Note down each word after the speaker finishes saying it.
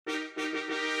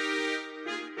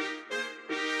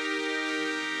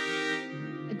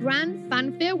grand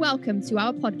fanfare welcome to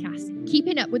our podcast,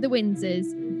 Keeping Up with the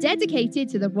Windsors, dedicated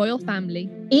to the royal family.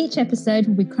 Each episode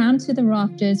will be crowned to the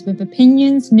rafters with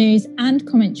opinions, news and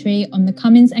commentary on the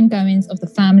comings and goings of the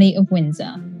family of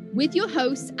Windsor. With your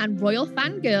hosts and royal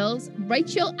fangirls,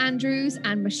 Rachel Andrews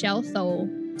and Michelle Thole.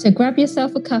 So grab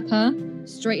yourself a cuppa,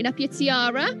 straighten up your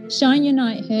tiara, shine your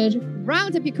knighthood,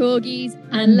 round up your corgis,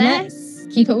 and let's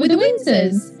keep up with the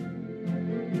Windsors.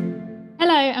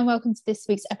 Hello and welcome to this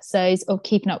week's episodes of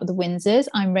Keeping Up with the Windsors.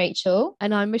 I'm Rachel.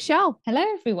 And I'm Michelle. Hello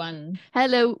everyone.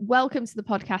 Hello, welcome to the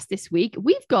podcast this week.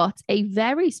 We've got a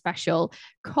very special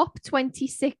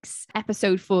COP26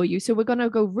 episode for you. So we're going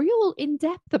to go real in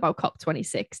depth about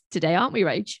COP26 today, aren't we,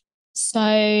 Rach? So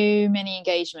many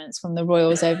engagements from the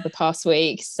royals over the past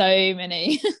week. So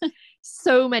many.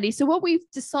 So many. So what we've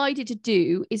decided to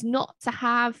do is not to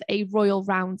have a royal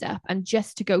roundup and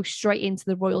just to go straight into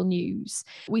the royal news.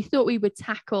 We thought we would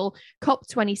tackle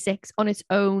COP26 on its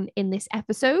own in this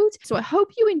episode. So I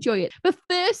hope you enjoy it. But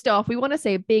first off, we want to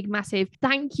say a big, massive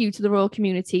thank you to the royal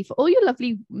community for all your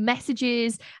lovely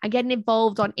messages and getting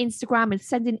involved on Instagram and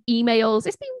sending emails.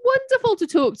 It's been wonderful to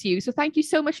talk to you. So thank you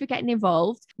so much for getting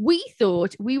involved. We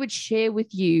thought we would share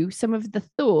with you some of the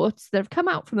thoughts that have come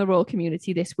out from the royal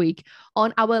community this week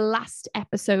on our last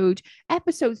episode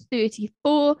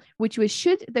 34, which was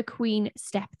Should the Queen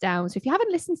Step Down? So if you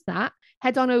haven't listened to that,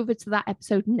 head on over to that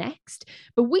episode next.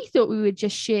 But we thought we would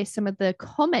just share some of the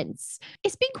comments.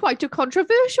 It's been quite a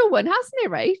controversial one, hasn't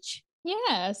it, Rach?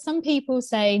 Yeah, some people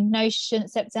say no, she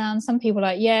shouldn't step down. Some people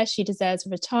are like, yeah, she deserves a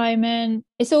retirement.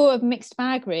 It's all a mixed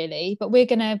bag, really. But we're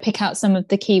going to pick out some of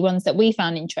the key ones that we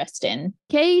found interesting.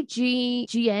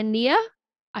 KGGNia,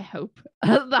 I hope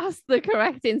that's the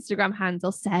correct Instagram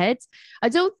handle, said, I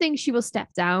don't think she will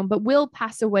step down, but will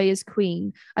pass away as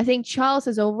queen. I think Charles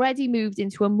has already moved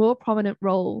into a more prominent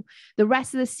role. The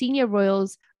rest of the senior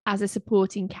royals as a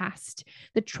supporting cast.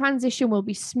 The transition will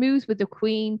be smooth with the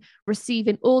queen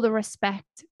receiving all the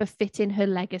respect befitting her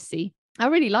legacy. I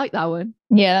really like that one.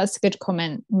 Yeah, that's a good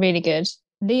comment. Really good.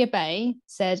 Leah Bay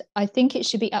said, I think it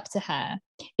should be up to her.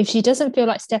 If she doesn't feel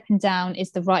like stepping down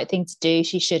is the right thing to do,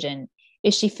 she shouldn't.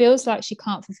 If she feels like she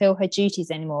can't fulfill her duties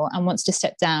anymore and wants to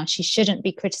step down, she shouldn't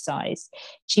be criticised.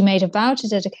 She made a vow to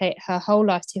dedicate her whole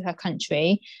life to her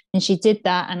country, and she did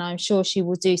that, and I'm sure she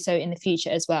will do so in the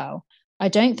future as well. I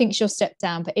don't think she'll step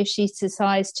down, but if she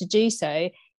decides to do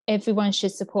so, everyone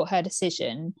should support her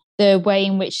decision. The way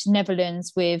in which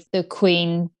Netherlands with the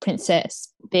Queen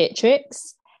Princess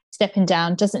Beatrix stepping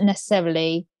down doesn't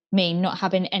necessarily mean not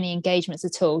having any engagements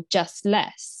at all, just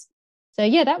less. So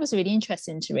yeah, that was really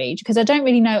interesting to read because I don't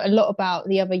really know a lot about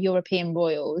the other European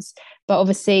royals, but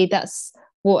obviously that's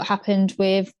what happened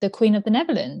with the Queen of the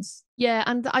Netherlands. Yeah,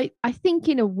 and I think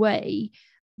in a way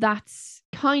that's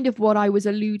kind of what I was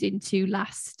alluding to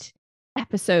last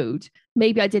episode.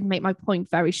 Maybe I didn't make my point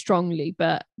very strongly,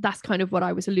 but that's kind of what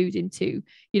I was alluding to.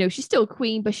 You know, she's still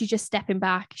queen, but she's just stepping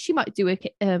back. She might do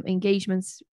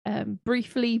engagements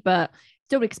briefly, but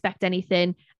don't expect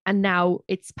anything. And now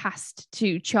it's passed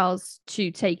to Charles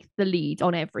to take the lead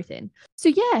on everything. So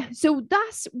yeah, so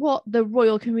that's what the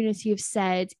royal community have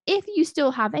said. If you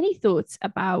still have any thoughts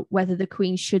about whether the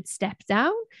Queen should step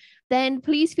down, then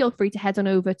please feel free to head on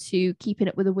over to Keeping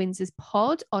Up with the Windsors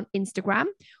pod on Instagram,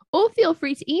 or feel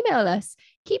free to email us,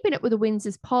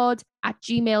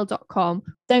 keepingupwiththewindsorspod@gmail.com.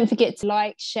 Don't forget to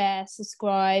like, share,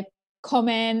 subscribe,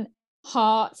 comment,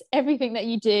 heart, everything that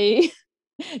you do.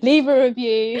 Leave a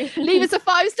review. Leave us a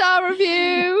 5-star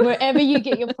review. Wherever you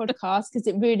get your podcast, because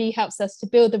it really helps us to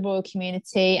build the royal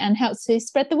community and helps to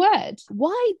spread the word.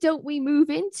 Why don't we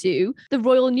move into the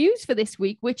royal news for this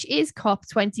week, which is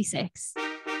COP26?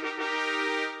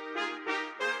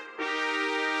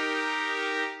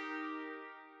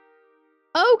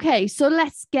 Okay, so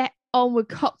let's get on with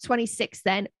COP26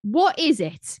 then. What is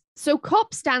it? So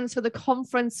COP stands for the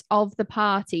Conference of the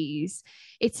Parties.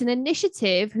 It's an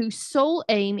initiative whose sole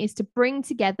aim is to bring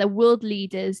together world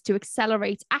leaders to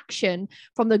accelerate action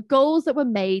from the goals that were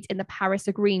made in the Paris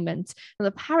Agreement. And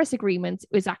the Paris Agreement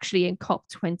was actually in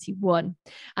COP21.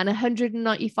 And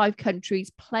 195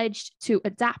 countries pledged to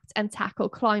adapt and tackle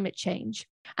climate change.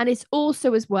 And it's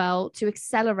also as well to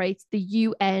accelerate the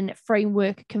UN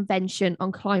Framework Convention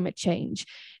on Climate Change.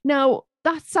 Now,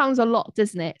 that sounds a lot,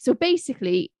 doesn't it? So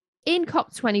basically, in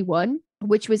COP21,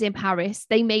 which was in Paris,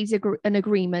 they made an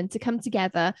agreement to come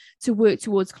together to work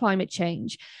towards climate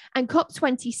change. And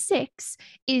COP26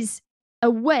 is a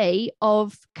way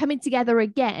of coming together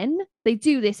again. They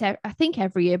do this, I think,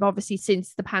 every year, but obviously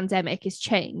since the pandemic has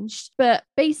changed. But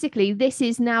basically, this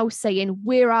is now saying,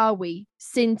 where are we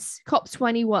since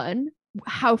COP21?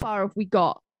 How far have we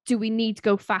got? do we need to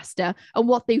go faster? And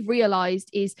what they've realized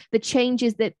is the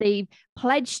changes that they've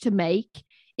pledged to make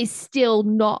is still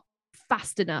not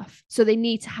fast enough. So they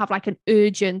need to have like an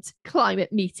urgent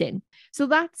climate meeting. So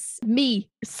that's me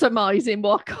surmising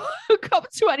what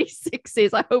COP26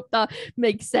 is. I hope that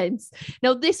makes sense.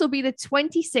 Now, this will be the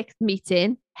 26th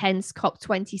meeting, hence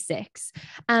COP26.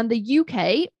 And the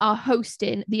UK are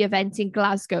hosting the event in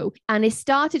Glasgow. And it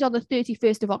started on the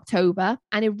 31st of October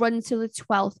and it runs till the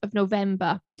 12th of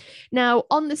November. Now,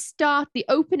 on the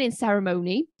opening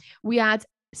ceremony, we had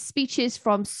speeches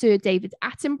from Sir David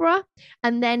Attenborough.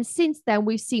 And then since then,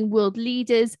 we've seen world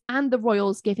leaders and the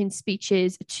royals giving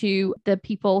speeches to the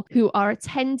people who are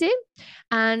attending.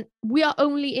 And we are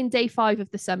only in day 5 of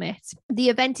the summit. The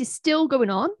event is still going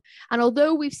on. And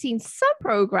although we've seen some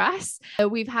progress,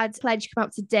 we've had a pledge come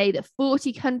out today that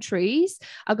 40 countries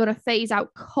are going to phase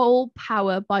out coal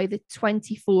power by the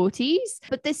 2040s.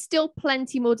 But there's still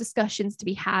plenty more discussions to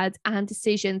be had and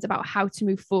decisions about how to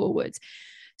move forward.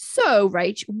 So,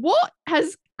 Rach, what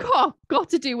has COP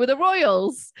got to do with the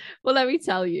royals? Well, let me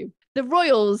tell you. The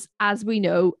royals, as we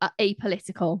know, are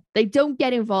apolitical. They don't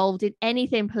get involved in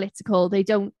anything political. They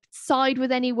don't side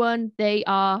with anyone. They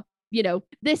are,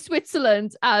 they're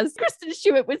Switzerland, as Kristen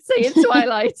Stewart would say in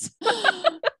Twilight.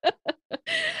 The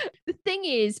thing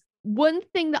is, one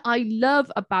thing that I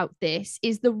love about this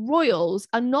is the royals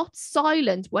are not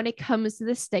silent when it comes to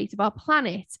the state of our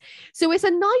planet. So it's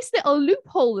a nice little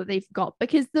loophole that they've got,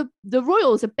 because the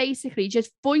royals are basically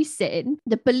just voicing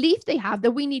the belief they have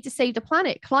that we need to save the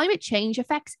planet. Climate change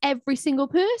affects every single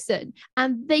person,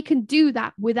 and they can do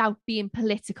that without being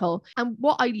political. And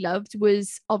what I loved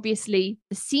was obviously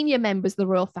the senior members of the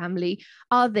royal family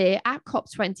are there at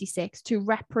COP26 to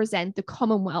represent the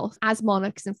Commonwealth as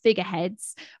monarchs and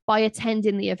figureheads by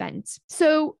attending the event.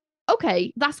 So,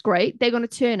 okay, that's great. They're going to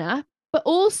turn up. But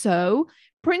also,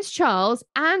 Prince Charles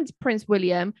and Prince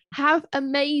William have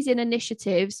amazing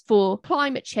initiatives for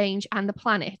climate change and the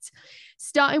planet.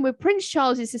 Starting with Prince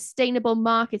Charles's Sustainable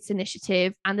Markets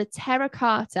Initiative and the Terra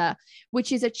Carta,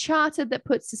 which is a charter that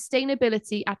puts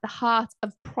sustainability at the heart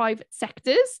of private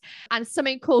sectors, and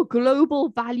something called global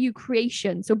value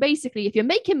creation. So basically, if you're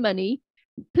making money,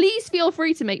 please feel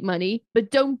free to make money,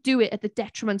 but don't do it at the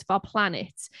detriment of our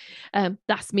planet.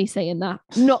 That's me saying that,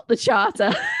 not the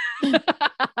charter.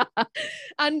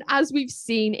 And as we've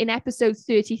seen in episodes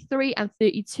 33 and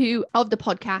 32 of the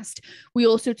podcast, we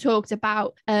also talked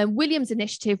about William's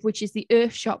initiative, which is the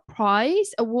Earthshot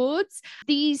Prize Awards.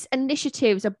 These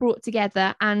initiatives are brought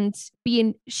together and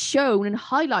being shown and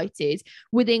highlighted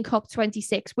within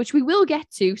COP26, which we will get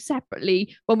to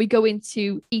separately when we go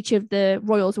into each of the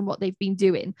royals and what they've been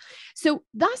doing. So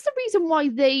that's the reason why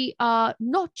they are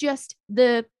not just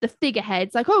the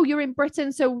figureheads, like, oh, you're in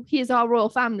Britain, so here's our royal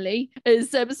family,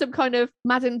 as some kind of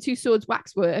Madame Tussauds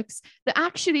waxworks. They're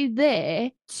actually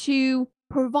there to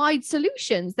provide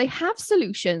solutions. They have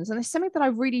solutions. And there's something that I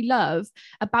really love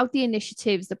about the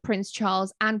initiatives that Prince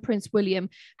Charles and Prince William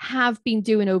have been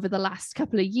doing over the last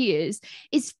couple of years,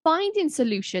 is finding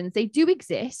solutions. They do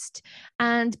exist,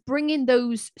 and bringing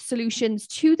those solutions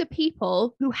to the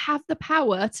people who have the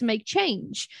power to make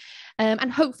change.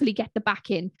 And hopefully get the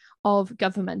backing of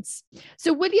governments.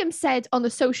 So William said on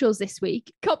the socials this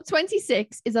week,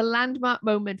 COP26 is a landmark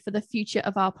moment for the future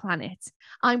of our planet.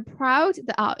 I'm proud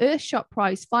that our Earthshot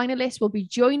Prize finalists will be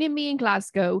joining me in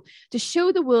Glasgow to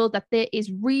show the world that there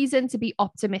is reason to be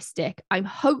optimistic. I'm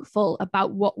hopeful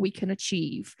about what we can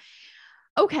achieve.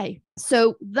 Okay,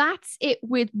 so that's it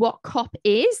with what COP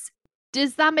is.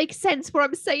 Does that make sense what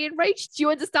I'm saying, Rach? Do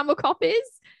you understand what COP is?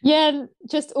 Yeah,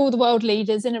 just all the world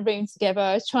leaders in a room together.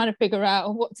 I was trying to figure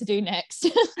out what to do next.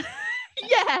 Yeah,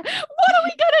 what are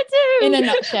we going to do? In a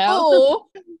nutshell. Or,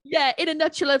 yeah, in a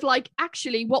nutshell of like,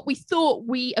 actually, what we thought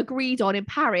we agreed on in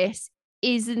Paris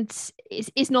is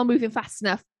not moving fast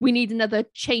enough. We need another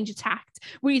change of tact.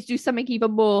 We need to do something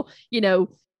even more, we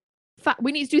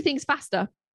need to do things faster.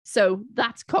 So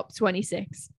that's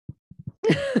COP26.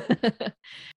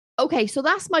 Okay, so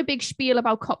that's my big spiel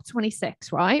about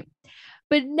COP26, right?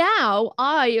 But now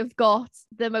I have got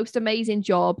the most amazing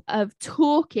job of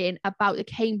talking about the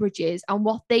Cambridges and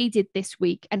what they did this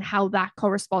week and how that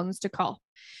corresponds to COP.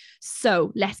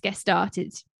 So let's get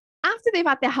started. After they've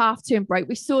had their half-term break,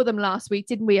 we saw them last week,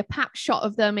 didn't we? A pap shot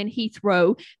of them in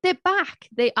Heathrow. They're back.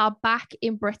 They are back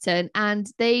in Britain, and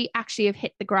they actually have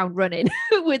hit the ground running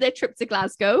with their trip to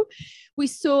Glasgow. We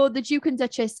saw the Duke and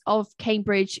Duchess of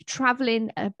Cambridge travelling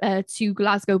to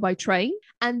Glasgow by train.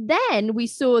 And then we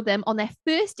saw them on their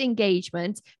first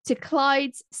engagement to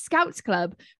Clyde's Scouts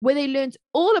Club, where they learned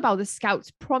all about the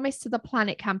Scouts' Promise to the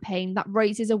Planet campaign that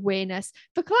raises awareness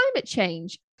for climate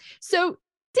change. So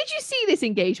Did you see this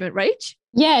engagement, Rach?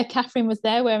 Yeah, Catherine was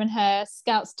there wearing her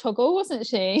Scouts toggle, wasn't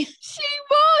she? She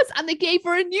was, and they gave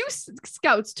her a new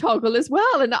Scouts toggle as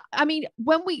well. And I mean,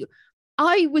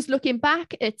 I was looking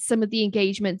back at some of the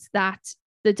engagements that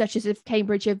the Duchess of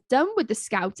Cambridge have done with the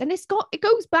Scouts, and it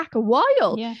goes back a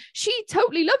while. Yeah. She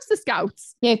totally loves the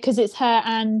Scouts. Yeah, because it's her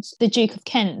and the Duke of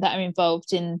Kent that are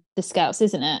involved in the Scouts,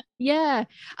 isn't it? Yeah.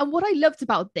 And what I loved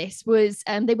about this was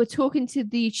they were talking to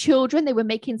the children. They were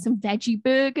making some veggie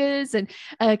burgers, and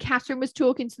Catherine was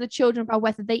talking to the children about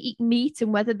whether they eat meat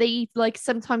and whether they eat, like,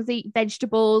 sometimes they eat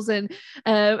vegetables. And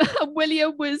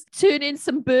William was turning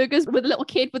some burgers with a little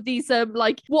kid with these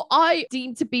like what I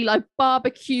deem to be like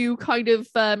barbecue kind of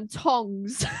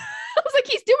tongs. I was like,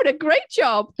 he's doing a great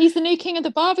job. He's the new king of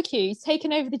the barbecue. He's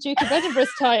taken over the Duke of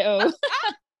Edinburgh's title.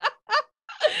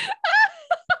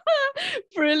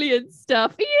 Brilliant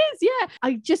stuff. He is, yeah.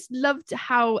 I just loved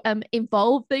how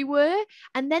involved they were.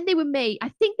 And then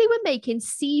I think they were making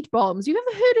seed bombs. You've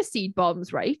ever heard of seed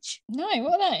bombs, Rach? No,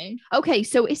 what are they? Okay,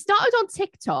 so it started on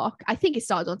TikTok. I think it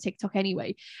started on TikTok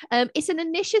anyway. It's an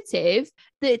initiative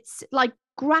that's like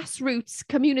grassroots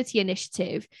community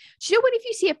initiative. Do you know when if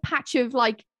you see a patch of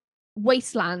like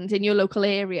wasteland in your local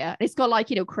area, it's got like,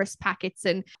 crisp packets,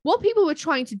 and what people were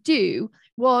trying to do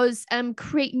was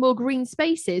create more green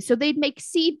spaces. So they'd make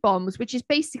seed bombs, which is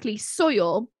basically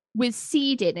soil with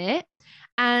seed in it,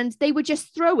 and they would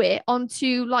just throw it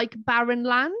onto like barren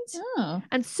land. Oh.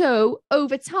 And so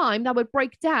over time that would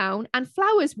break down and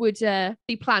flowers would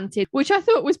be planted, which I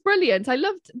thought was brilliant. I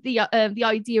loved the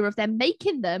idea of them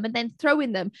making them and then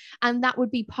throwing them, and that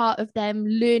would be part of them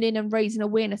learning and raising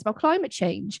awareness about climate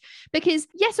change. Because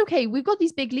yes, okay, we've got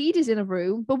these big leaders in a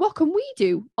room, but what can we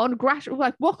do on grass?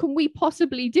 Like, what can we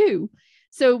possibly do?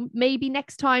 So maybe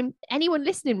next time, anyone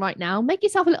listening right now, make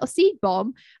yourself a little seed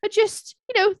bomb and just,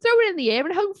 throw it in the air,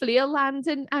 and hopefully it'll land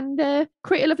and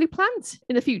create a lovely plant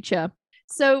in the future.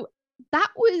 So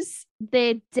that was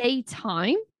their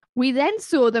daytime. We then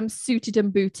saw them suited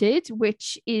and booted,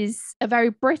 which is a very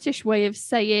British way of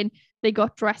saying they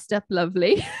got dressed up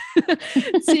lovely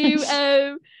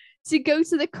to go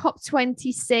to the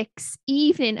COP26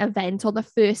 evening event on the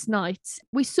first night.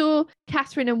 We saw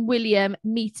Catherine and William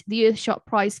meet the Earthshot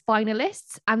Prize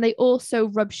finalists, and they also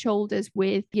rubbed shoulders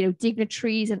with,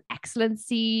 dignitaries and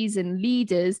excellencies and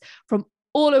leaders from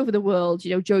all over the world.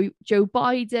 Joe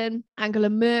Biden, Angela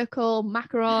Merkel,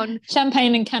 Macron.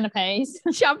 Champagne and canapes.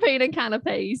 Champagne and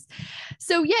canapes.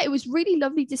 So yeah, it was really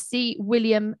lovely to see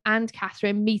William and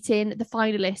Catherine meeting the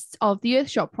finalists of the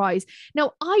Earthshot Prize.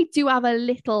 Now, I do have a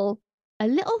little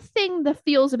thing that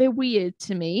feels a bit weird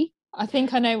to me. I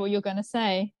think I know what you're going to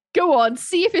say. Go on,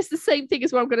 see if it's the same thing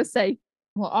as what I'm going to say.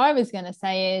 What I was going to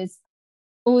say is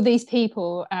all these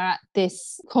people are at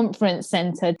this conference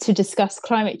centre to discuss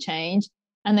climate change,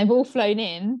 and they've all flown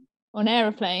in on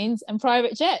aeroplanes and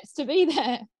private jets to be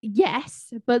there.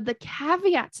 Yes, but the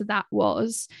caveat to that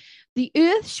was the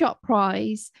Earthshot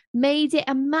Prize made it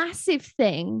a massive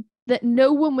thing that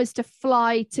no one was to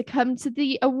fly to come to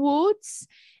the awards.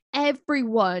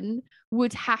 Everyone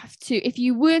would have to, if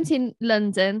you weren't in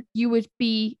London, you would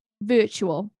be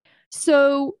virtual.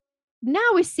 So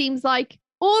now it seems like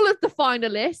all of the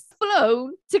finalists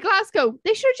flown to Glasgow.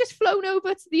 They should have just flown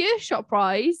over to the Earthshot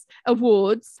Prize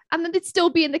awards and then they'd still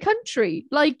be in the country.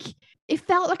 Like, it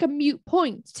felt like a mute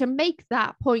point to make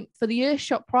that point for the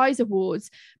Earthshot Prize awards,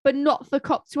 but not for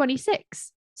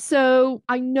COP26. So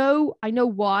I know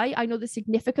why. I know the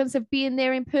significance of being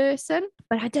there in person,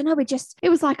 but I don't know. It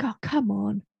was like, oh, come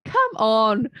on.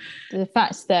 The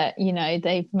fact that,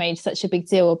 they've made such a big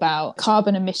deal about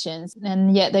carbon emissions,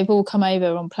 and yet they've all come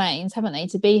over on planes, haven't they,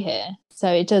 to be here?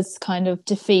 So it does kind of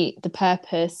defeat the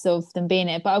purpose of them being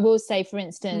here. But I will say, for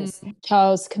instance,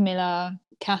 Charles, Camilla,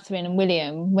 Catherine and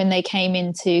William, when they came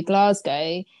into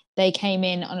Glasgow, they came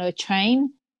in on a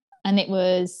train, and it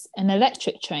was an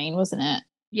electric train, wasn't it?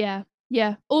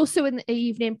 Yeah. Also in the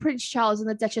evening, Prince Charles and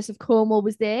the Duchess of Cornwall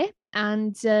was there.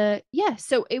 And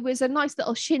so it was a nice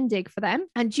little shindig for them.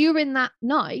 And during that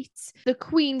night, the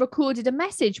Queen recorded a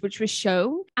message which was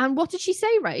shown. And what did she say,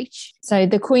 Rach? So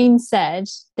the Queen said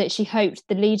that she hoped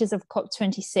the leaders of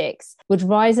COP26 would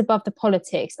rise above the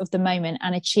politics of the moment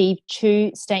and achieve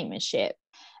true statesmanship.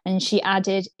 And she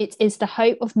added, "It is the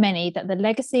hope of many that the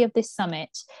legacy of this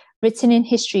summit, written in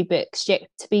history books yet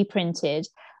to be printed,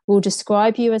 will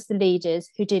describe you as the leaders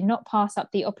who did not pass up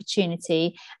the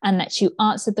opportunity, and that you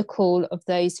answered the call of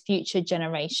those future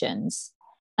generations."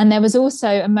 And there was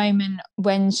also a moment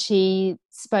when she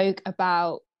spoke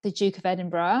about the Duke of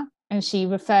Edinburgh, And she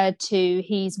referred to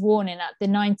his warning at the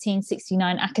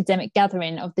 1969 academic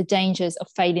gathering of the dangers of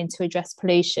failing to address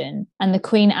pollution. And the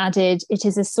Queen added, "It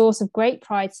is a source of great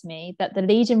pride to me that the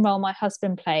leading role my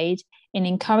husband played in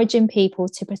encouraging people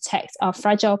to protect our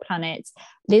fragile planet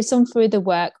lives on through the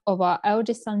work of our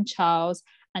eldest son, Charles,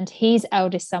 and his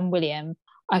eldest son, William.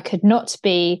 I could not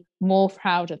be more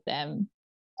proud of them."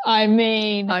 I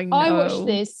mean, I watched know.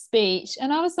 this speech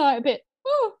and I was like a bit,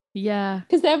 oh, Yeah.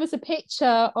 because there was a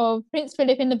picture of Prince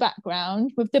Philip in the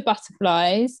background with the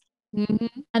butterflies. Mhm.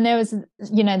 And there was,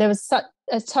 there was such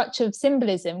a touch of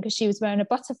symbolism because she was wearing a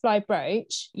butterfly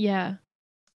brooch Yeah.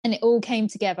 and it all came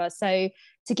together. So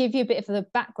to give you a bit of the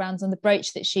background on the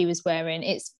brooch that she was wearing,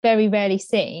 it's very rarely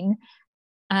seen.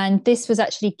 And this was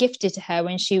actually gifted to her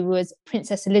when she was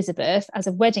Princess Elizabeth as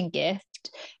a wedding gift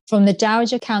from the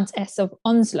Dowager Countess of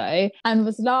Onslow, and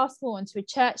was last worn to a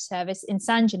church service in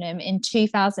Sandringham in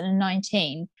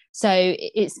 2019. So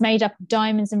it's made up of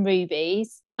diamonds and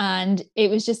rubies. And it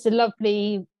was just a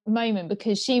lovely moment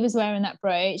because she was wearing that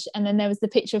brooch, and then there was the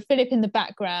picture of Philip in the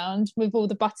background with all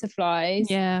the butterflies.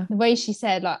 Yeah. The way she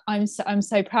said, like, I'm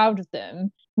so proud of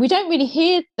them. We don't really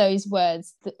hear those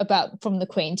words about from the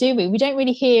Queen, do we? We don't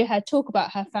really hear her talk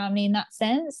about her family in that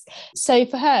sense. So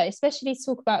for her, especially to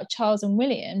talk about Charles and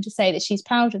William, to say that she's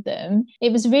proud of them,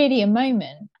 it was really a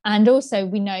moment. And also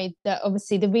we know that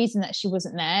obviously the reason that she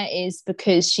wasn't there is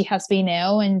because she has been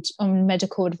ill, and on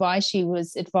medical advice she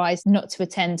was advised not to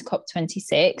attend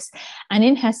COP26. And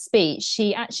in her speech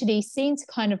she actually seemed to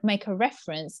kind of make a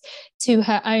reference to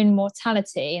her own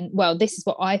mortality. And well, this is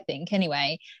what I think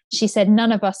anyway. She said,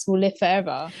 "None of us will live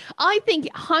forever." I think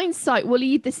hindsight will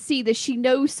either see that she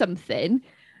knows something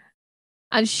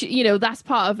and she, that's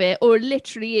part of it, or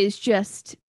literally is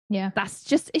just, Yeah. it's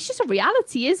just a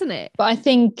reality, isn't it? But I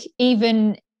think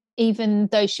even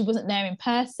though she wasn't there in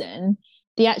person,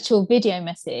 the actual video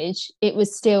message, it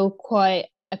was still quite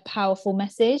a powerful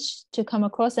message to come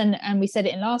across. And we said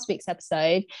it in last week's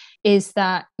episode, is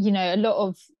that, a lot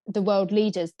of the world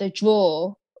leaders, the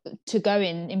draw to go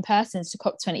in person to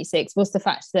COP26 was the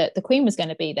fact that the Queen was going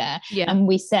to be there. Yeah. And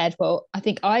we said, well, I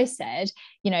think I said,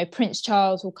 Prince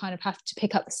Charles will kind of have to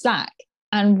pick up the slack.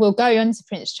 And we'll go on to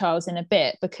Prince Charles in a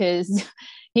bit because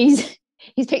he's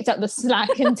picked up the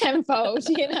slack in tenfold,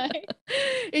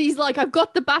 He's like, I've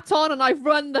got the baton and I've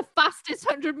run the fastest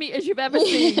 100 meters you've ever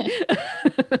seen.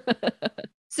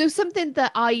 So something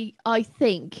that I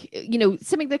think,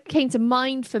 something that came to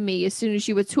mind for me as soon as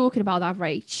you were talking about that,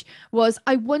 Rach, was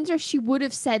I wonder if she would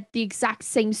have said the exact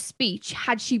same speech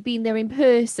had she been there in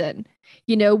person.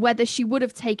 Whether she would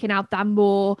have taken out that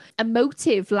more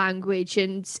emotive language.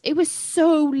 And it was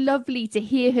so lovely to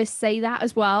hear her say that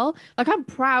as well. Like, I'm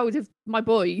proud of my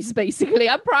boys, basically.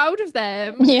 I'm proud of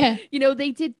them. Yeah.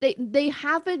 They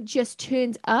haven't just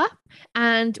turned up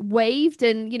and waved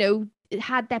and,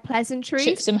 had their pleasantries.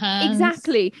 Shook some hands.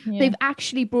 Exactly. Yeah. They've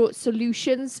actually brought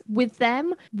solutions with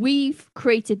them. We've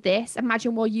created this.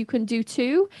 Imagine what you can do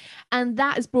too. And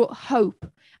that has brought hope.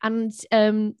 And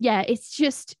it's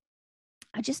just,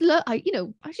 I just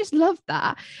love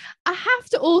that. I have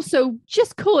to also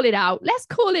just call it out. Let's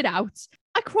call it out.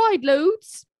 I cried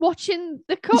loads watching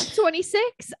the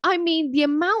COP26. I mean, the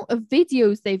amount of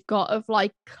videos they've got of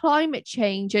like climate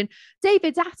change, and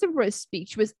David Attenborough's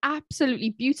speech was absolutely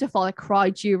beautiful. I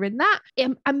cried during that.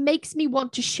 It makes me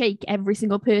want to shake every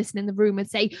single person in the room and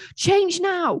say, change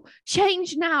now,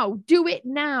 do it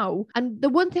now. And the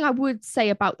one thing I would say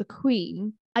about the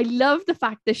Queen, I love the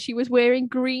fact that she was wearing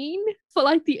green for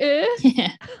like the earth.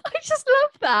 Yeah. I just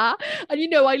love that.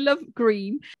 And I love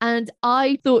green. And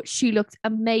I thought she looked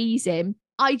amazing.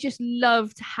 I just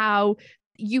loved how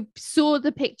you saw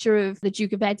the picture of the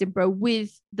Duke of Edinburgh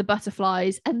with the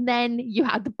butterflies, and then you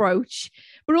had the brooch.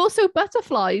 But also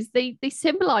butterflies, they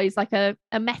symbolize like a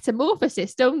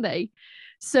metamorphosis, don't they?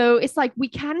 So it's like we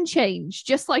can change,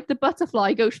 just like the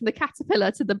butterfly goes from the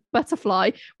caterpillar to the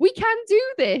butterfly. We can do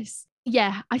this.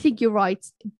 Yeah, I think you're right.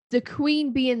 The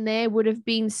Queen being there would have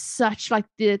been such like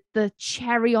the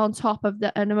cherry on top of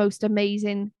the most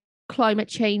amazing climate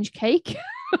change cake.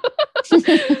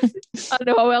 I don't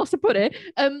know how else to put it.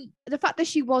 The fact that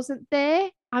she wasn't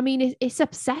there, I mean, it's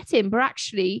upsetting, but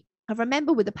actually, I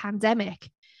remember with the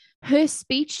pandemic, her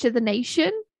speech to the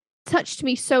nation touched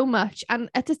me so much. And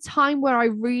at a time where I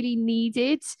really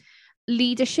needed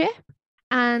leadership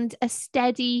and a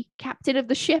steady captain of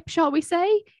the ship, shall we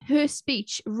say, her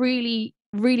speech really,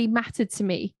 really mattered to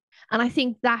me. And I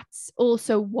think that's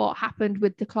also what happened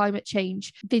with the climate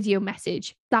change video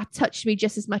message. That touched me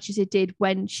just as much as it did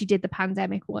when she did the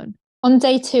pandemic one. On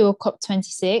day 2 of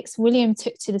COP26, William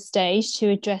took to the stage to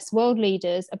address world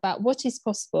leaders about what is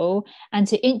possible and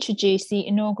to introduce the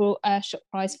inaugural Earthshot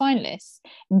Prize finalists.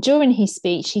 And during his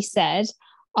speech, he said,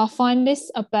 "Our finalists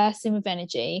are bursting with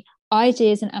energy,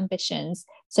 ideas and ambitions,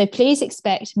 so please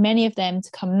expect many of them to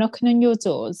come knocking on your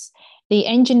doors. The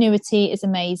ingenuity is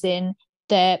amazing,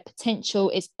 their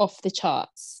potential is off the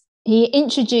charts." He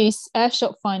introduced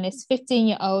Earthshot finalist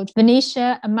 15-year-old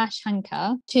Venetia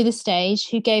Amashanka to the stage,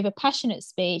 who gave a passionate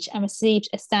speech and received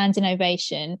a standing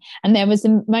ovation. And there was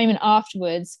a moment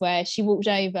afterwards where she walked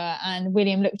over and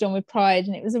William looked on with pride,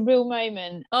 and it was a real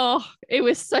moment. Oh, it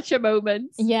was such a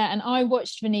moment. Yeah, and I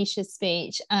watched Venetia's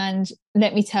speech, and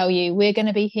let me tell you, we're going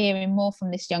to be hearing more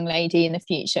from this young lady in the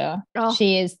future. Oh.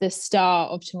 She is the star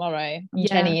of tomorrow. I'm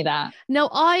telling you that. Now,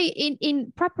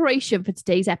 in preparation for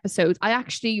today's episode, I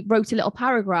actually wrote a little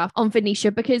paragraph on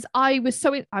Venetia because I was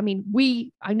so, I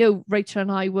know Rachel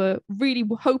and I were really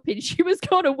hoping she was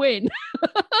going to win.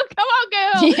 Come on,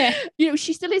 girl. Yeah. You know,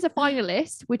 she still is a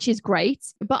finalist, which is great,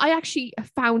 but I actually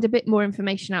found a bit more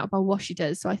information out about what she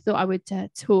does. So I thought I would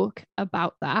talk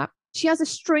about that. She has a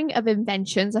string of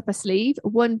inventions up her sleeve,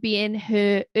 one being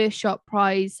her Earthshot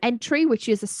Prize entry, which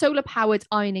is a solar-powered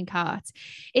ironing cart.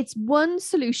 It's one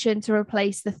solution to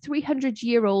replace the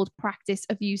 300-year-old practice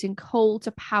of using coal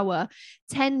to power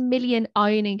 10 million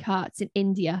ironing carts in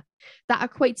India. That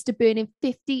equates to burning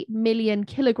 50 million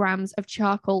kilograms of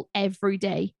charcoal every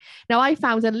day. Now, I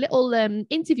found a little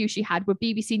interview she had with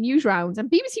BBC Newsround, and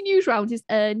BBC Newsround is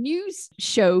a news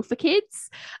show for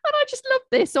kids. And I just love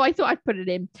this, so I thought I'd put it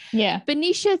in. Yeah.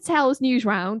 Venetia tells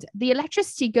Newsround the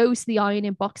electricity goes to the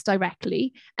ironing box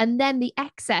directly, and then the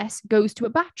excess goes to a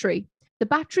battery. The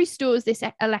battery stores this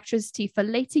electricity for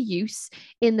later use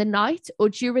in the night or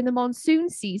during the monsoon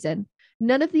season.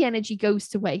 None of the energy goes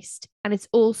to waste, and it's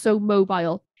also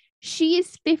mobile. She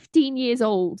is 15 years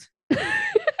old.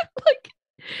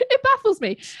 It baffles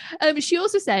me. She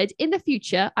also said, in the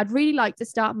future, I'd really like to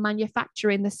start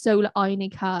manufacturing the solar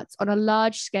ironing carts on a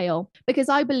large scale because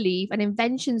I believe an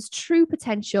invention's true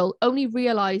potential only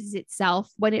realizes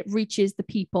itself when it reaches the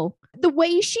people. The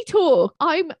way she talks,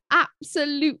 I'm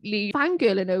absolutely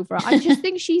fangirling over her. I just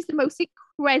think she's the most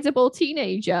incredible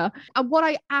teenager. And what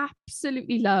I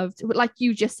absolutely loved, like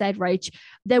you just said, Rach,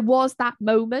 there was that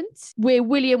moment where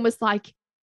William was like,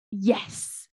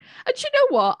 yes. And you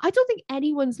know what? I don't think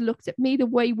anyone's looked at me the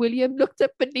way William looked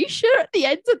at Venetia at the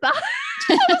end of that.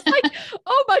 I was like,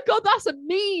 oh my God, that's a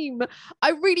meme.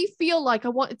 I really feel like I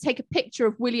want to take a picture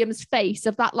of William's face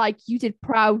of that, like, you did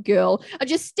proud girl, and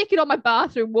just stick it on my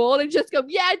bathroom wall and just go,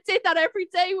 yeah, I did that every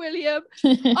day, William.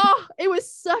 Oh, it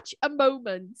was such a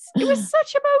moment. It was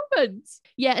such a moment.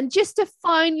 Yeah, and just to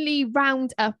finally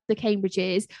round up the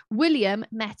Cambridges, William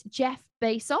met Jeff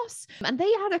Bezos, and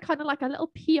they had a kind of like a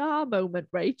little PR moment,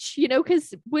 Rach, you know,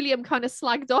 because William kind of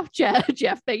slagged off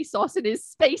Jeff Bezos and his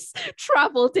space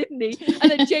travel, didn't he?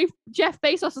 And then Jeff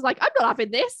Bezos was like, I'm not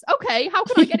having this. Okay, how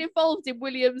can I get involved in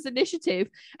William's initiative?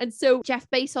 And so Jeff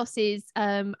Bezos's,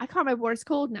 I can't remember what it's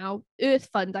called now, Earth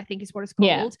Fund, I think is what it's called.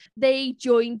 Yeah. They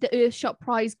joined the Earthshot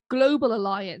Prize Global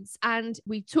Alliance, and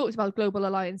we talked about Global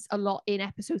Alliance a lot in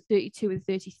episode 32 and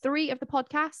 33 of the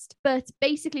podcast. But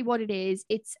basically what it is,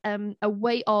 it's a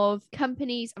way of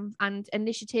companies and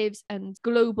initiatives and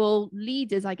global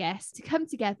leaders, I guess, to come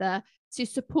together to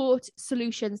support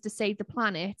solutions to save the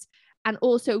planet, and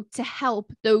also to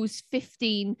help those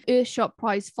 15 Earthshot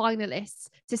Prize finalists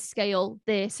to scale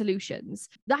their solutions.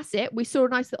 That's it. We saw a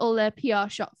nice little PR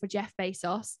shot for Jeff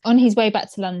Bezos. On his way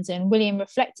back to London, William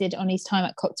reflected on his time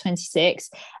at COP26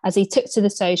 as he took to the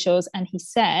socials, and he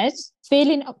said,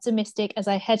 "Feeling optimistic as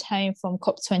I head home from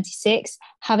COP26,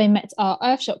 having met our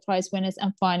Earthshot Prize winners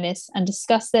and finalists and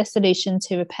discussed their solution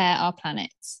to repair our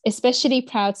planet. Especially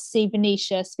proud to see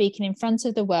Venetia speaking in front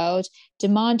of the world,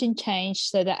 demanding change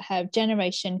so that her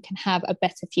generation can have a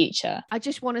better future." I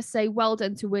just want to say well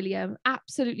done to William.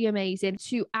 Absolutely amazing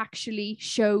to actually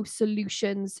show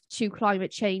solutions to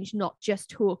climate change, not just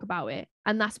talk about it.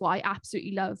 And that's what I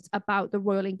absolutely loved about the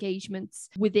royal engagements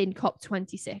within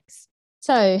COP26.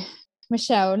 So,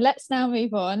 Michelle, let's now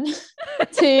move on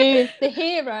to the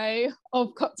hero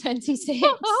of COP26.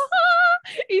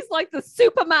 He's like the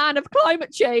Superman of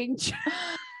climate change.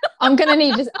 I'm gonna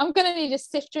need a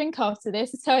stiff drink after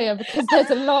this, I tell you, because there's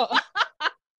a lot.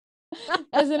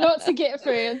 There's a lot to get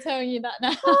through. I'm telling you that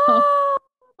now.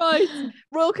 Right,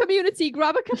 royal community,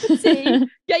 grab a cup of tea,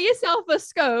 get yourself a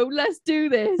scone. Let's do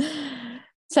this.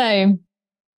 So,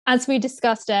 as we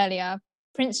discussed earlier,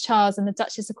 Prince Charles and the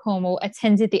Duchess of Cornwall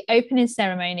attended the opening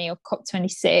ceremony of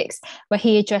COP26, where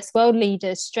he addressed world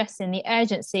leaders stressing the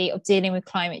urgency of dealing with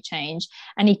climate change.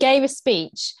 And he gave a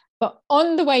speech But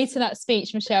on the way to that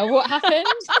speech, Michelle, what happened?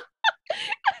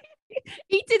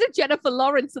 He did a Jennifer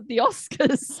Lawrence at the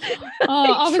Oscars.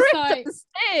 I was tripped like, up the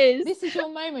stairs. this is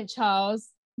your moment, Charles.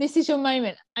 This is your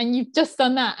moment. And you've just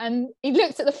done that. And he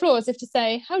looked at the floor as if to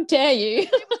say, how dare you?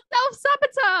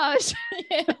 Self-sabotage.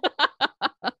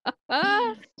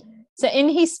 So in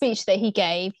his speech that he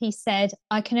gave, he said,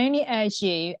 I can only urge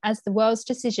you as the world's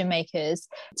decision makers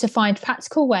to find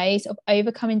practical ways of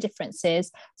overcoming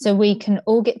differences so we can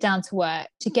all get down to work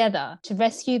together to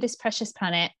rescue this precious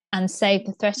planet and save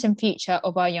the threatened future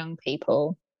of our young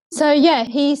people. So yeah,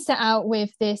 he set out with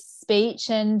this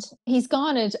speech and he's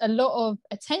garnered a lot of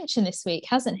attention this week,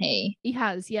 hasn't he? He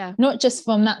has, yeah. Not just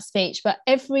from that speech, but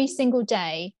every single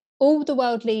day, all the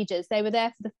world leaders, they were there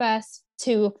for the first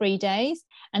 2 or 3 days,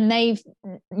 and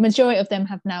majority of them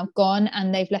have now gone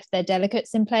and they've left their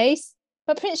delegates in place.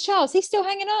 But Prince Charles, he's still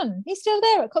hanging on. He's still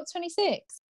there at COP26.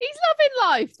 He's loving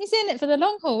life. He's in it for the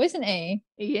long haul, isn't he?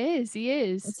 He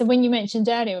is. So when you mentioned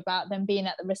earlier about them being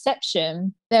at the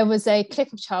reception, there was a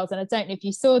clip of Charles, and I don't know if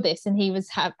you saw this, and he was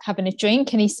having a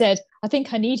drink and he said, I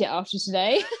think I need it after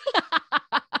today.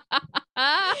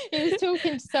 He was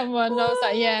talking to someone and I was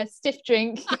like, yeah, stiff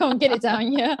drink. Go on, get it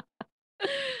down, yeah.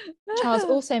 Charles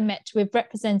also met with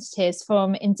representatives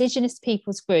from Indigenous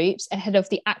peoples groups ahead of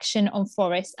the Action on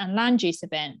Forest and Land Use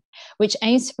event, which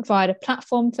aims to provide a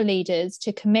platform for leaders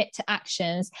to commit to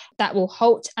actions that will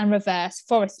halt and reverse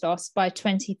forest loss by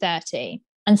 2030.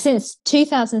 And since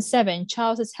 2007,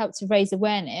 Charles has helped to raise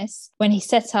awareness when he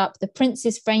set up the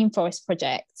Prince's Rainforest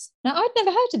Project. Now, I'd never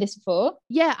heard of this before.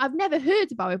 Yeah, I've never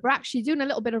heard about it, but actually doing a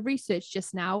little bit of research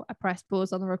just now. I pressed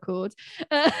pause on the record.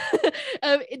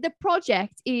 The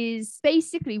project is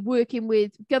basically working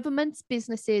with governments,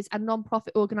 businesses, and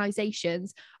non-profit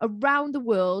organizations around the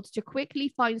world to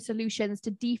quickly find solutions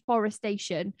to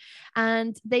deforestation.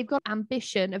 And they've got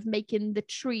ambition of making the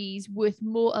trees worth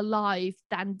more alive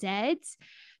than dead.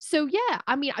 So yeah,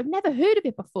 I mean, I've never heard of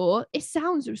it before. It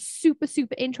sounds super,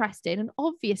 super interesting. And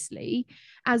obviously,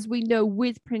 as we know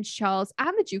with Prince Charles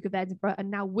and the Duke of Edinburgh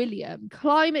and now William,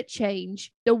 climate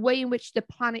change, the way in which the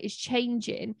planet is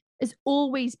changing, has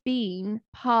always been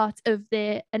part of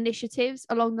their initiatives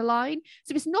along the line.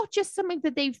 So it's not just something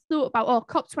that they've thought about, oh,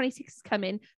 COP26 is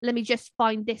coming, let me just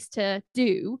find this to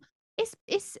do.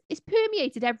 It's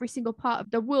permeated every single part of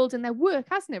the world and their work,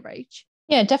 hasn't it, Rach?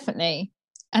 Yeah, definitely.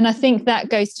 And I think that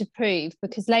goes to prove,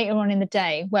 because later on in the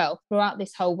day, well, throughout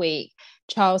this whole week,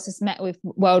 Charles has met with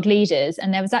world leaders,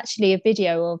 and there was actually a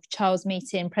video of Charles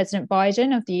meeting President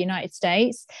Biden of the United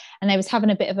States, and they was having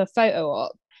a bit of a photo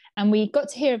op, and we got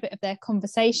to hear a bit of their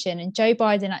conversation. And Joe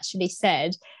Biden actually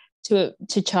said to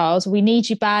Charles, we need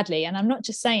you badly. And I'm not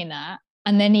just saying that.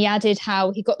 And then he added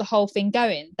how he got the whole thing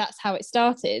going. That's how it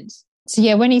started. So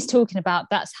yeah, when he's talking about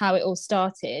that's how it all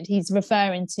started, he's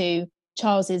referring to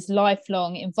Charles's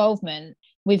lifelong involvement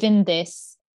within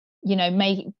this, you know,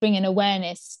 bringing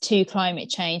awareness to climate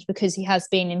change, because he has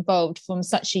been involved from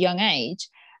such a young age.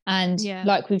 And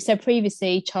like we've said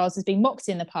previously, Charles has been mocked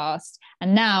in the past,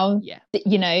 and now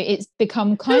you know, it's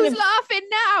become kind Who's laughing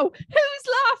now?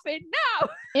 Who's laughing now?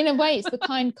 In a way,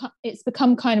 it's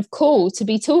become kind of cool to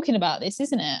be talking about this,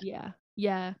 isn't it?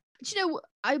 Yeah. Do you know,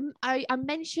 I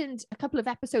mentioned a couple of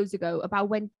episodes ago about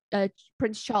when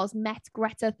Prince Charles met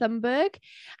Greta Thunberg,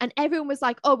 and everyone was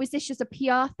like, oh, is this just a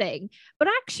PR thing? But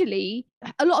actually,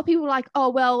 a lot of people were like, oh,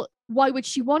 well, why would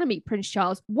she want to meet Prince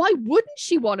Charles? Why wouldn't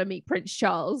she want to meet Prince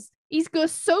Charles? He's got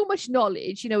so much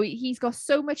knowledge, you know, he's got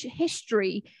so much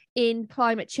history in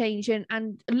climate change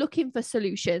and looking for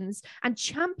solutions and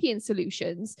champion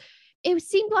solutions. It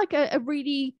seemed like a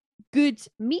really good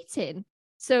meeting.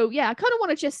 So yeah, I kind of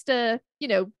want to just, you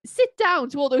know, sit down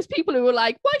to all those people who were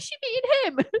like, why is she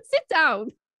meeting him? Sit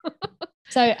down.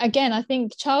 So again, I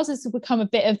think Charles has become a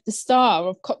bit of the star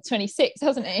of COP26,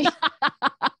 hasn't he?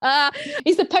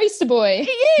 He's the poster boy.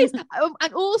 He is.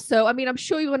 And also, I mean, I'm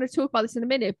sure you want to talk about this in a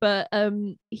minute, but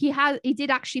he did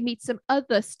actually meet some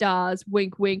other stars,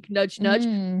 wink, wink, nudge, nudge.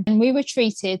 And we were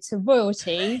treated to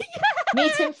royalty,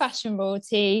 meeting fashion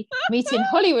royalty, meeting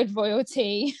Hollywood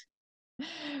royalty.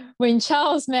 When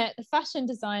Charles met the fashion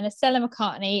designer Stella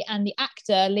McCartney and the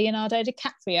actor Leonardo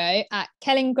DiCaprio at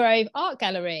Kellingrove Art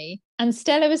Gallery. And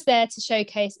Stella was there to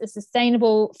showcase a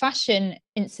sustainable fashion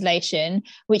installation,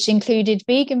 which included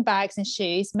vegan bags and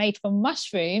shoes made from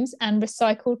mushrooms and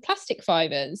recycled plastic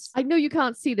fibres. I know you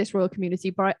can't see this, royal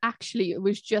community, but I actually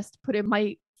was just putting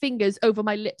my fingers over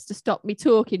my lips to stop me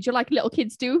talking. Do you like little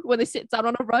kids do when they sit down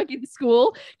on a rug in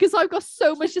school? Because I've got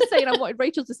so much to say and I wanted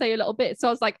Rachel to say a little bit. So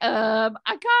I was like, I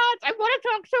can't. I want to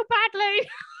talk so badly.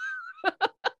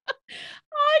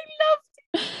 I loved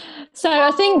it. So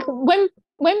I think when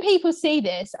when people see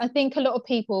this, I think a lot of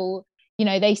people, you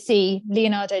know, they see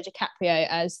Leonardo DiCaprio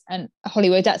as a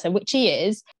Hollywood actor, which he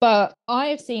is. But I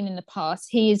have seen in the past,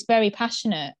 he is very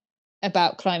passionate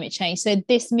about climate change. So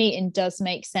this meeting does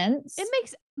make sense. It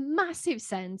makes massive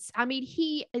sense. I mean,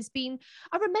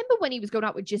 I remember when he was going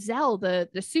out with Giselle, the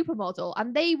supermodel,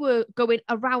 and they were going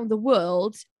around the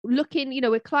world looking, you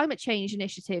know, at climate change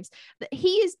initiatives. That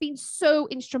he has been so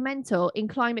instrumental in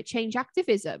climate change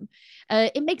activism.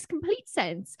 It makes complete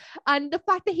sense. And the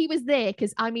fact that he was there,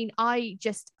 because I mean, I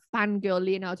just fangirl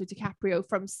Leonardo DiCaprio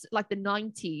from like the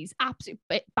 90s, absolute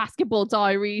Basketball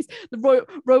Diaries, the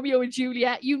Romeo and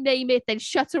Juliet, you name it, then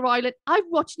Shutter Island. I've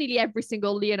watched nearly every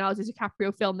single Leonardo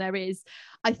DiCaprio film there is.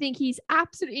 I think he's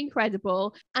absolutely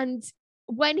incredible. And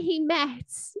when he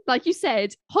met, like you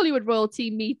said, Hollywood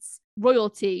royalty meets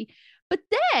royalty, but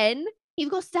then you've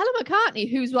got Stella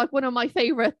McCartney, who's like one of my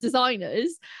favorite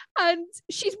designers, and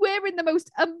she's wearing the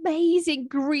most amazing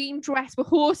green dress with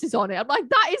horses on it. I'm like,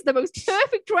 that is the most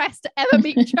perfect dress to ever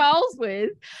meet Charles with.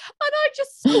 And I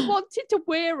just so wanted to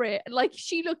wear it. Like,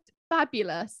 she looked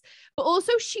fabulous, but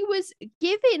also she was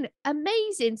giving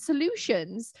amazing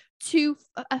solutions to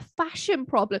a fashion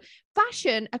problem.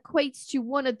 Fashion equates to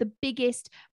one of the biggest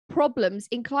problems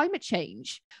in climate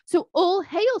change. So all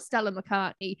hail Stella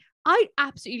McCartney. I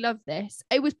absolutely love this.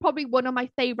 It was probably one of my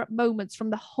favorite moments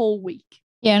from the whole week.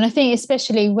 Yeah, and I think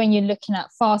especially when you're looking at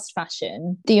fast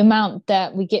fashion, the amount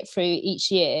that we get through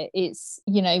each year, it's,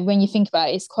 you know, when you think about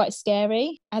it, it's quite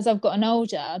scary. As I've gotten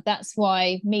older, that's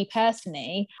why me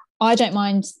personally, I don't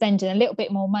mind spending a little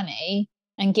bit more money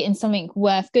and getting something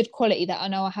worth good quality that I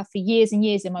know I have for years and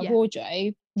years in my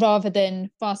wardrobe, rather than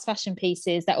fast fashion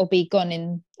pieces that will be gone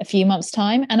in a few months'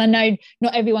 time. And I know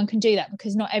not everyone can do that,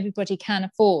 because not everybody can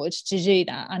afford to do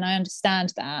that. And I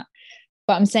understand that.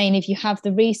 But I'm saying, if you have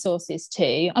the resources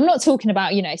to, I'm not talking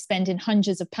about, you know, spending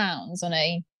hundreds of pounds on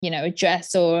a, you know, a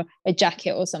dress or a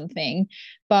jacket or something,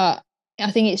 but I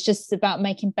think it's just about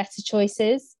making better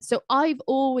choices. So I've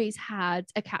always had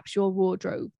a capsule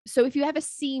wardrobe. So if you ever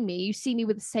see me, you see me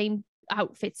with the same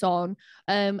outfits on.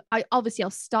 I'll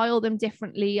style them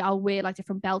differently. I'll wear like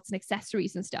different belts and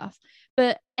accessories and stuff.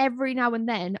 But every now and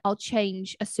then I'll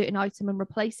change a certain item and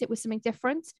replace it with something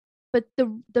different. But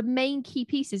the main key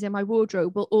pieces in my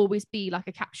wardrobe will always be like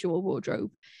a capsule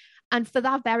wardrobe. And for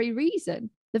that very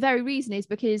reason, the very reason is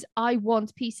because I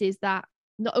want pieces that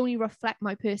not only reflect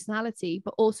my personality,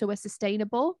 but also are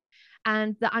sustainable,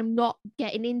 and that I'm not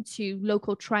getting into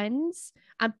local trends.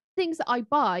 And things that I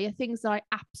buy are things that I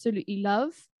absolutely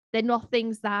love. They're not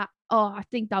things that, oh, I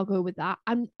think I'll go with that.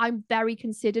 I'm very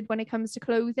considered when it comes to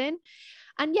clothing.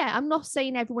 And yeah, I'm not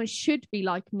saying everyone should be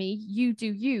like me. You do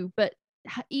you. But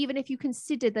even if you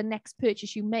consider the next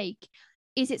purchase you make,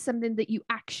 is it something that you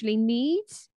actually need?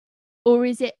 Or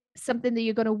is it something that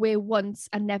you're going to wear once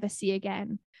and never see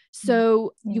again?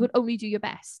 So you would only do your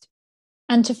best.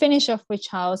 And to finish off with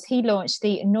Charles, he launched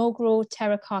the inaugural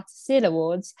Terracotta Seal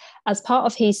Awards as part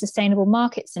of his Sustainable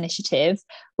Markets Initiative,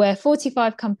 where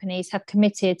 45 companies have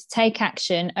committed to take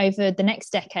action over the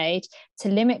next decade to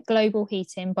limit global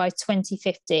heating by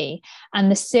 2050. And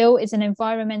the seal is an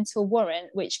environmental warrant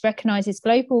which recognises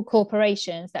global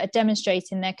corporations that are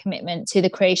demonstrating their commitment to the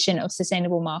creation of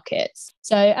sustainable markets.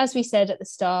 So as we said at the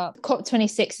start,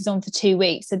 COP26 is on for 2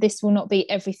 weeks. So this will not be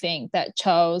everything that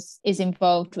Charles is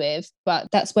involved with, but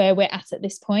that's where we're at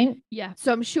this point. Yeah.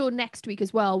 So I'm sure next week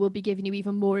as well, we'll be giving you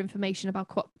even more information about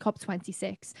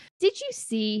COP26. Did you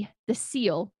see the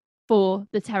seal for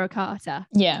the terracotta?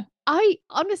 Yeah.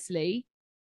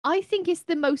 I think it's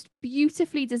the most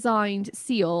beautifully designed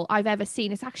seal I've ever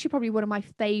seen. It's actually probably one of my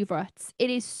favorites. It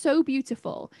is so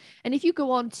beautiful. And if you go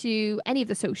on to any of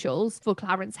the socials for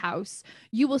Clarence House,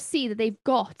 you will see that they've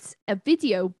got a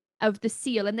video of the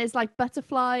seal, and there's like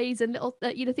butterflies and little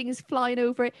things flying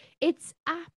over it. It's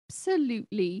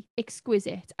absolutely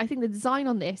exquisite. I think the design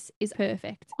on this is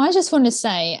perfect. I just want to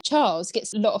say Charles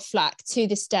gets a lot of flack to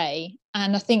this day,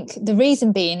 and I think the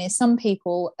reason being is some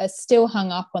people are still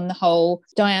hung up on the whole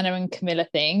Diana and Camilla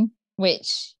thing,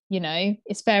 which, you know,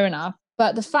 is fair enough.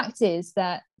 But the fact is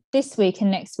that this week and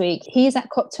next week, he is at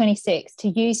COP26 to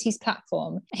use his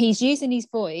platform. He's using his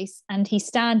voice and he's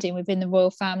standing within the royal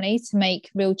family to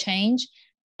make real change.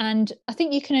 And I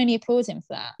think you can only applaud him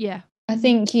for that. Yeah. I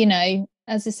think, you know,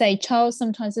 as I say, Charles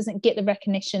sometimes doesn't get the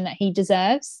recognition that he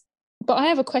deserves. But I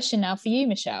have a question now for you,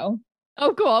 Michelle.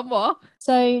 Oh, go on, what?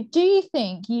 So do you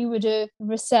think you would have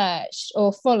researched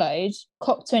or followed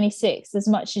COP26 as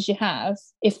much as you have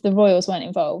if the royals weren't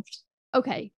involved?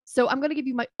 Okay, so I'm going to give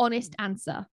you my honest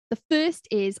answer. The first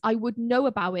is I would know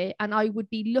about it and I would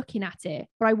be looking at it,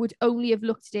 but I would only have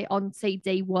looked at it on, say,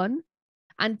 day one.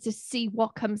 and to see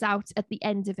what comes out at the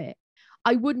end of it.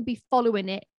 I wouldn't be following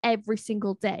it every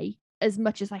single day as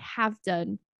much as I have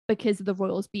done because of the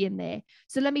royals being there.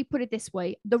 So let me put it this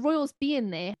way. The royals being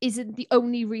there isn't the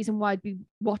only reason why I'd be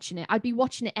watching it. I'd be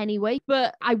watching it anyway,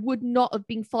 but I would not have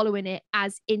been following it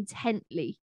as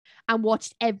intently and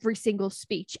watched every single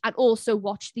speech and also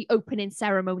watched the opening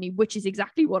ceremony, which is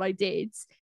exactly what I did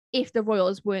if the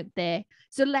royals weren't there.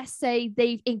 So let's say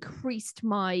they've increased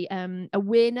my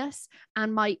awareness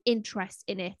and my interest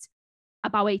in it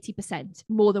about 80%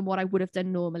 more than what I would have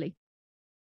done normally.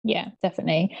 Yeah,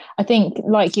 definitely. I think,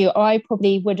 like you, I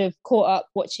probably would have caught up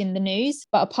watching the news,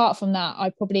 but apart from that,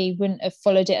 I probably wouldn't have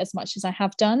followed it as much as I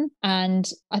have done. And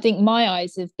I think my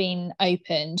eyes have been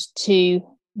opened to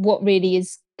what really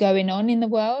is going on in the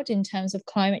world in terms of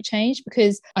climate change,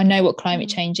 because I know what climate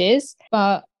change is,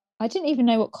 but I didn't even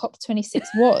know what COP26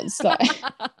 was. Like,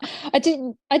 I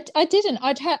didn't.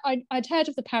 I'd heard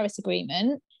of the Paris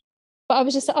Agreement, but I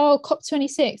was just like, oh,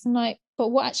 COP26. I'm like, but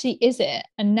what actually is it?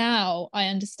 And now I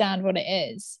understand what it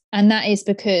is. And that is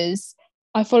because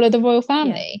I follow the royal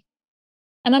family. Yeah.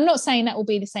 And I'm not saying that will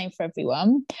be the same for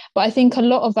everyone, but I think a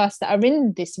lot of us that are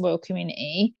in this royal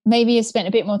community maybe have spent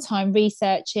a bit more time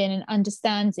researching and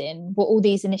understanding what all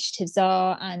these initiatives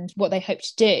are and what they hope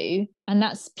to do. And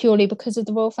that's purely because of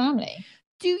the royal family.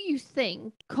 Do you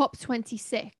think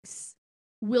COP26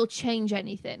 will change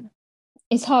anything?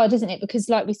 It's hard, isn't it? Because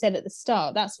like we said at the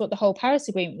start, that's what the whole Paris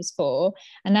Agreement was for.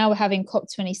 And now we're having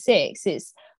COP26.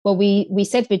 It's, well, we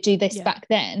said we'd do this back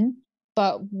then,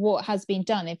 but what has been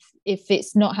done if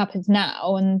it's not happened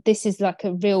now? And this is like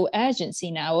a real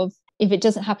urgency now of, if it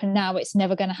doesn't happen now, it's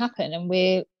never going to happen.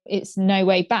 And it's no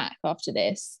way back after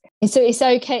this. And so it's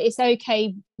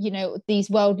okay, you know, these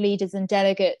world leaders and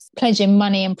delegates pledging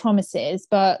money and promises,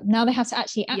 but now they have to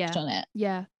actually act on it.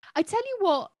 Yeah. I tell you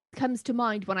what comes to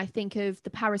mind when I think of the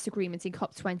Paris Agreement in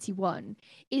COP21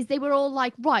 is they were all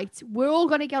like, right, we're all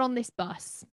going to get on this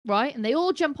bus, right? And they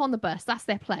all jump on the bus. That's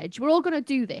their pledge. We're all going to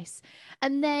do this.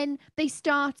 And then they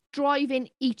start driving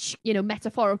each, you know,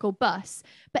 metaphorical bus,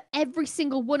 but every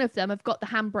single one of them have got the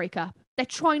handbrake up. They're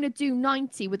trying to do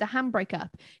 90 with the handbrake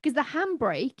up, because the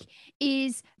handbrake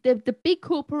is the big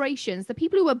corporations, the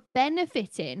people who are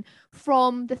benefiting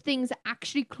from the things that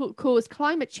actually cause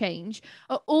climate change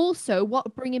are also what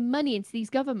are bringing money into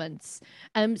these governments.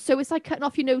 So it's like cutting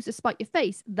off your nose to spite your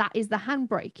face. That is the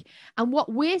handbrake. And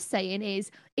what we're saying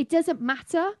is it doesn't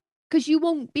matter, because you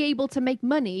won't be able to make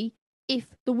money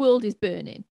if the world is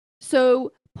burning.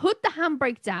 So put the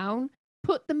handbrake down.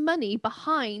 Put the money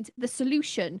behind the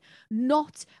solution,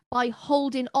 not by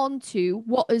holding on to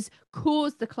what has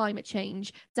caused the climate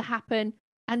change to happen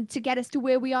and to get us to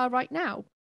where we are right now.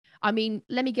 I mean,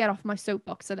 let me get off my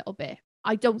soapbox a little bit.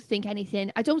 I don't think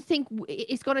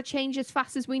it's going to change as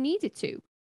fast as we need it to.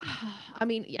 I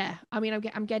mean, yeah. I mean,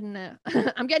 I'm getting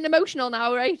I'm getting emotional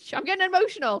now, right? I'm getting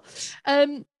emotional.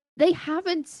 They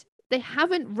haven't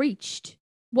reached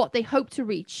what they hope to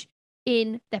reach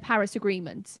in their Paris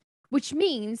Agreement. Which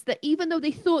means that even though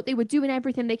they thought they were doing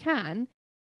everything they can,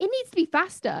 it needs to be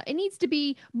faster. It needs to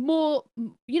be more,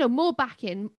 you know, more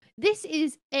backing. This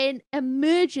is an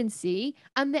emergency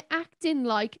and they're acting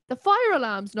like the fire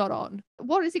alarm's not on.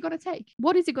 What is it going to take?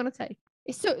 What is it going to take?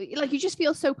 It's so, like, you just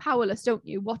feel so powerless, don't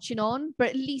you, watching on? But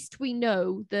at least we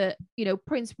know that, you know,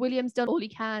 Prince William's done all he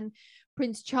can.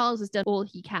 Prince Charles has done all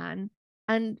he can.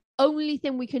 And only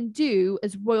thing we can do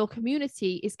as royal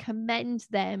community is commend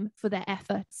them for their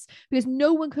efforts, because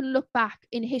no one can look back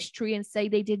in history and say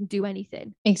they didn't do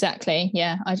anything. Exactly.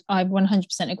 Yeah, I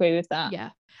 100% agree with that. Yeah.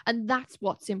 And that's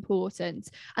what's important.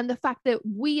 And the fact that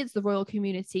we as the royal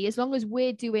community, as long as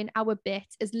we're doing our bit,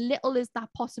 as little as that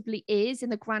possibly is in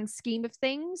the grand scheme of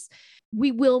things,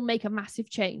 we will make a massive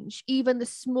change. Even the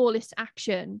smallest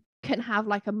action can have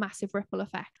like a massive ripple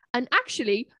effect. And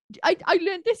actually, I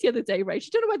learned this the other day, Rach. I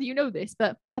don't know whether you know this,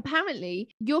 but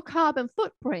apparently your carbon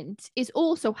footprint is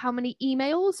also how many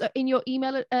emails are in your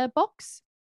email box,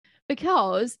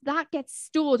 because that gets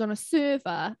stored on a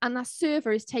server and that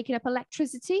server is taking up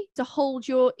electricity to hold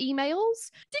your emails.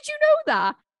 Did you know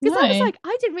that? Because I was like,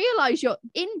 I didn't realize your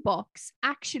inbox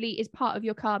actually is part of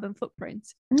your carbon footprint.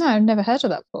 No, I've never heard of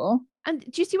that before. And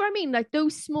do you see what I mean? Like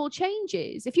those small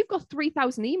changes. If you've got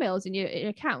 3,000 emails in your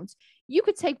account, you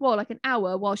could take like an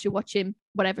hour whilst you're watching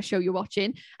whatever show you're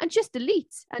watching and just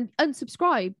delete and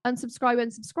unsubscribe,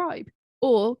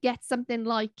 or get something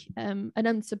like an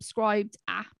unsubscribed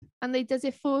app and they does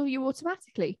it for you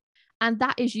automatically. And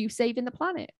that is you saving the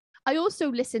planet. I also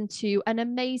listened to an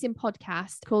amazing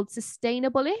podcast called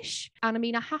Sustainable-ish. And I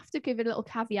mean, I have to give a little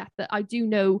caveat that I do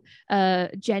know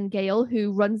Jen Gale,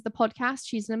 who runs the podcast.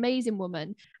 She's an amazing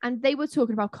woman. And they were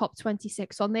talking about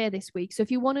COP26 on there this week. So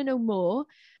if you want to know more,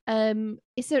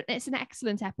 it's an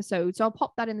excellent episode, so I'll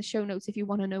pop that in the show notes if you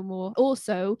want to know more.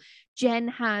 Also, Jen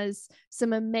has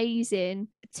some amazing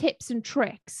tips and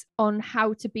tricks on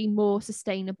how to be more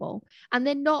sustainable, and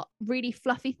they're not really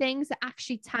fluffy things, they're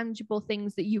actually tangible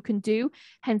things that you can do,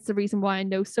 hence the reason why I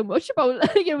know so much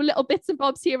about little bits and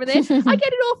bobs here and there. I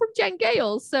get it all from Jen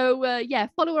Gale. So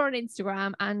follow her on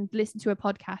Instagram and listen to her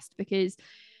podcast, because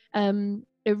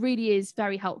it really is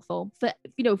very helpful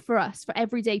for us, for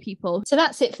everyday people. So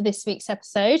that's it for this week's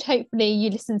episode. Hopefully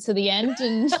you listen to the end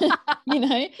and,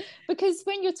 because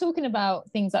when you're talking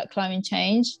about things like climate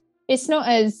change, it's not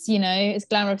as, as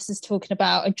glamorous as talking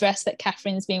about a dress that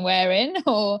Catherine's been wearing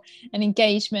or an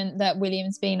engagement that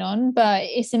William's been on, but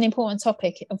it's an important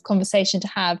topic of conversation to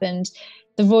have. And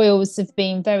the royals have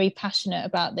been very passionate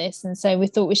about this, and so we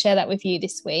thought we'd share that with you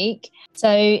this week. So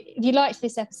if you liked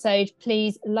this episode,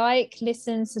 please like,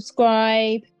 listen,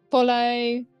 subscribe,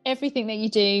 follow, everything that you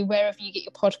do wherever you get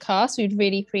your podcasts. We'd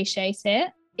really appreciate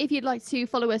it. If you'd like to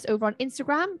follow us over on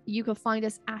Instagram, you can find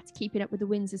us at Keeping Up With The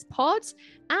Windsors Pod,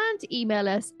 and email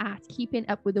us at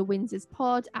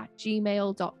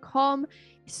keepingupwiththewindsorspod@gmail.com.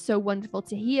 It's so wonderful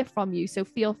to hear from you, so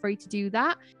feel free to do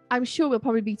that. I'm sure we'll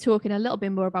probably be talking a little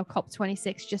bit more about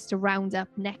COP26 just to round up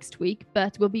next week,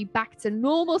 but we'll be back to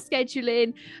normal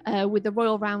scheduling with the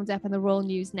Royal Roundup and the Royal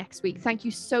News next week. Thank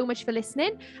you so much for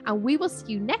listening, and we will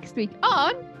see you next week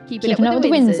on Keeping Up With The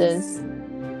Windsors.